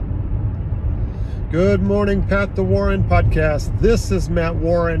Good morning, Pat the Warren podcast. This is Matt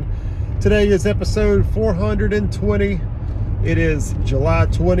Warren. Today is episode 420. It is July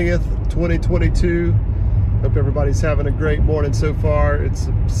 20th, 2022. Hope everybody's having a great morning so far. It's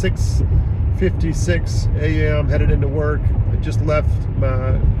 6:56 a.m. headed into work. I just left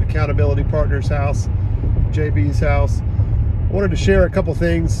my accountability partner's house, JB's house. I wanted to share a couple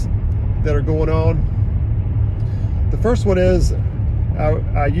things that are going on. The first one is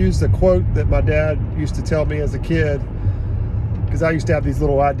I used a quote that my dad used to tell me as a kid, because I used to have these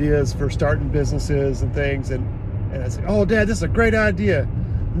little ideas for starting businesses and things, and I said, "Oh, Dad, this is a great idea.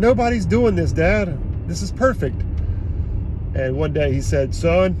 Nobody's doing this, Dad. This is perfect." And one day he said,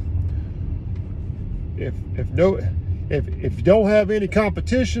 "Son, if you don't have any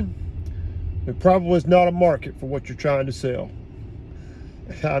competition, there probably is not a market for what you're trying to sell."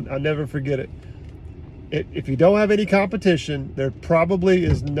 I'll never forget it. If you don't have any competition, there probably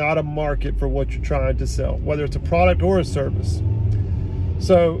is not a market for what you're trying to sell, whether it's a product or a service.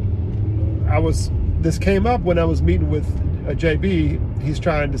 So this came up when I was meeting with JB. He's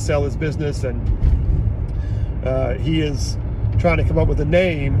trying to sell his business, and he is trying to come up with a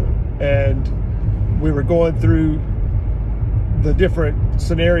name, and we were going through the different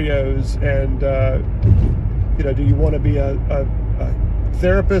scenarios, and do you want to be a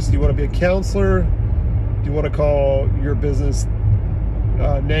therapist? Do you want to be a counselor? Do you want to call your business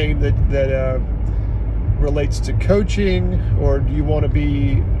name that relates to coaching, or do you want to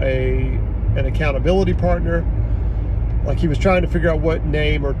be an accountability partner? Like, he was trying to figure out what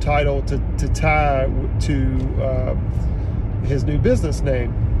name or title to tie to his new business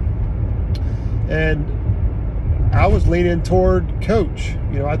name. And I was leaning toward coach.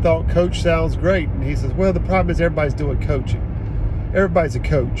 I thought coach sounds great. And he says, "Well, the problem is everybody's doing coaching. Everybody's a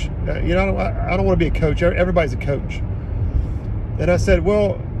coach. I don't want to be a coach. Everybody's a coach." And I said,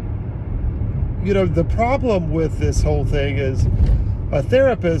 "Well, the problem with this whole thing is a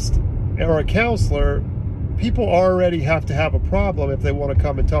therapist or a counselor, people already have to have a problem if they want to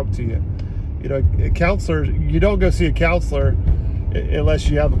come and talk to you. A counselor, you don't go see a counselor unless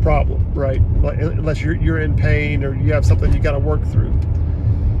you have a problem, right? Unless you're in pain or you have something you got to work through.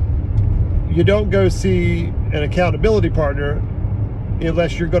 You don't go see an accountability partner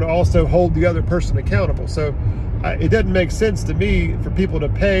unless you're going to also hold the other person accountable." So it doesn't make sense to me for people to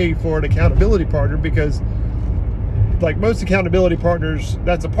pay for an accountability partner, because like most accountability partners,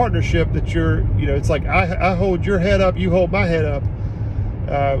 that's a partnership that it's like I hold your head up, you hold my head up.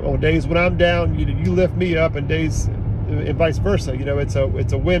 On days when I'm down, you lift me up, and days and vice versa.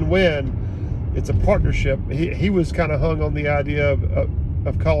 It's a win-win. It's a partnership. He was kind of hung on the idea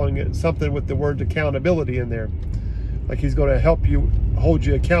of calling it something with the word accountability in there. Like he's going to help you, hold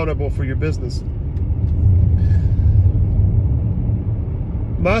you accountable for your business.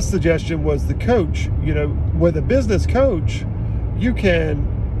 My suggestion was the coach. With a business coach, the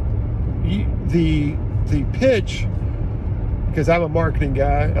pitch, because I'm a marketing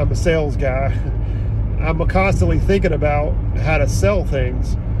guy, I'm a sales guy, I'm constantly thinking about how to sell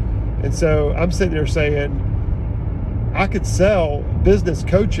things. And so I'm sitting there saying, I could sell business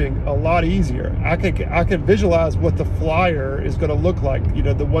coaching a lot easier. I could visualize what the flyer is going to look like,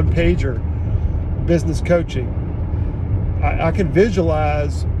 the one-pager business coaching. I can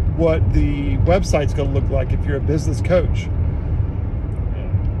visualize what the website's going to look like if you're a business coach.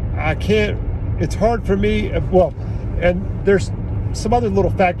 It's hard for me, and there's some other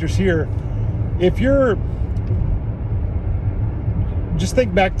little factors here. Just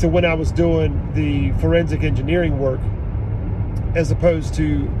think back to when I was doing the forensic engineering work, as opposed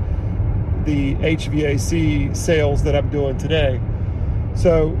to the HVAC sales that I'm doing today.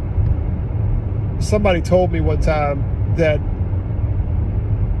 So somebody told me one time that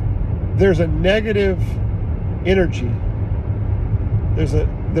there's a negative energy.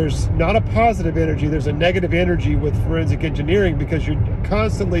 There's not a positive energy, there's a negative energy with forensic engineering, because you're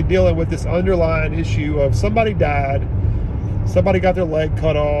constantly dealing with this underlying issue of somebody died, somebody got their leg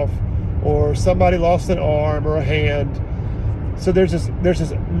cut off, or somebody lost an arm or a hand. So there's this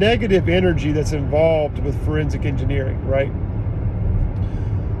negative energy that's involved with forensic engineering, right?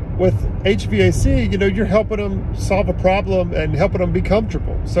 With HVAC, you're helping them solve a problem and helping them be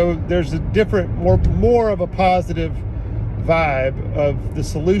comfortable. So there's a different, more of a positive vibe of the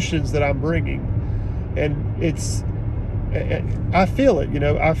solutions that I'm bringing. And I feel it,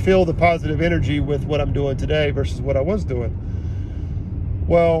 I feel the positive energy with what I'm doing today versus what I was doing.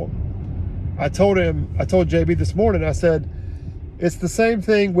 Well, I told JB this morning, I said, it's the same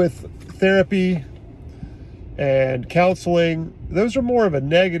thing with therapy and counseling. Those are more of a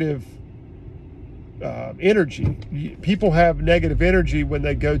negative energy. People have negative energy when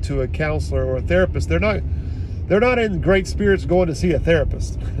they go to a counselor or a therapist. They're not in great spirits going to see a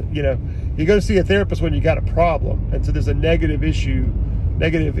therapist. You know, you go to see a therapist when you got a problem, and so there's a negative issue,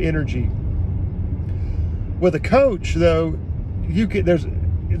 negative energy. With a coach, though,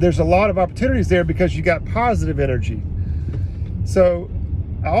 there's a lot of opportunities there because you got positive energy. So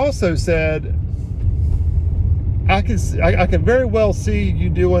I also said, I can very well see you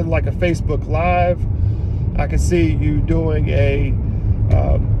doing like a Facebook Live. I can see you doing a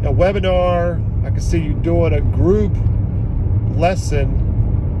webinar. I can see you doing a group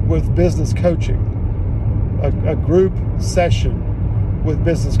lesson with business coaching, a group session with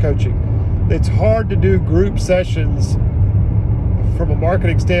business coaching. It's hard to do group sessions from a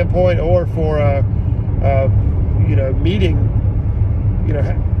marketing standpoint or for a meeting,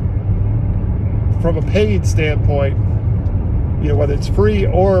 from a paid standpoint, whether it's free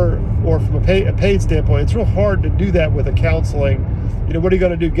or from a paid standpoint. It's real hard to do that with a counseling. What are you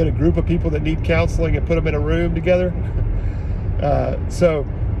going to do? Get a group of people that need counseling and put them in a room together? So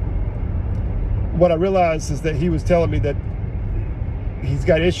what I realized is that he was telling me that he's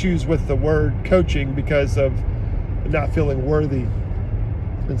got issues with the word coaching because of not feeling worthy.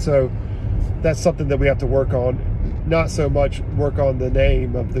 And so that's something that we have to work on, not so much work on the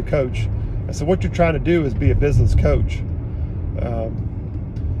name of the coach. So what you're trying to do is be a business coach.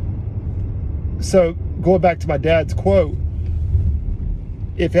 So going back to my dad's quote,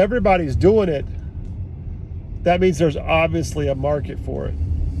 if everybody's doing it, that means there's obviously a market for it.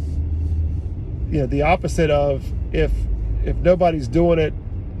 The opposite of if nobody's doing it,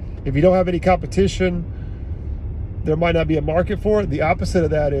 if you don't have any competition, there might not be a market for it. The opposite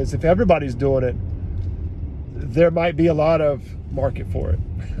of that is if everybody's doing it, there might be a lot of market for it.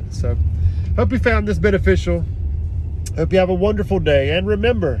 So hope you found this beneficial. Hope you have a wonderful day. And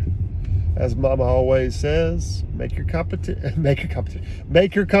remember, as Mama always says, make your contribution,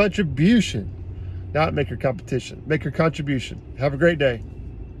 not make your competition. Make your contribution. Have a great day.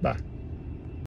 Bye.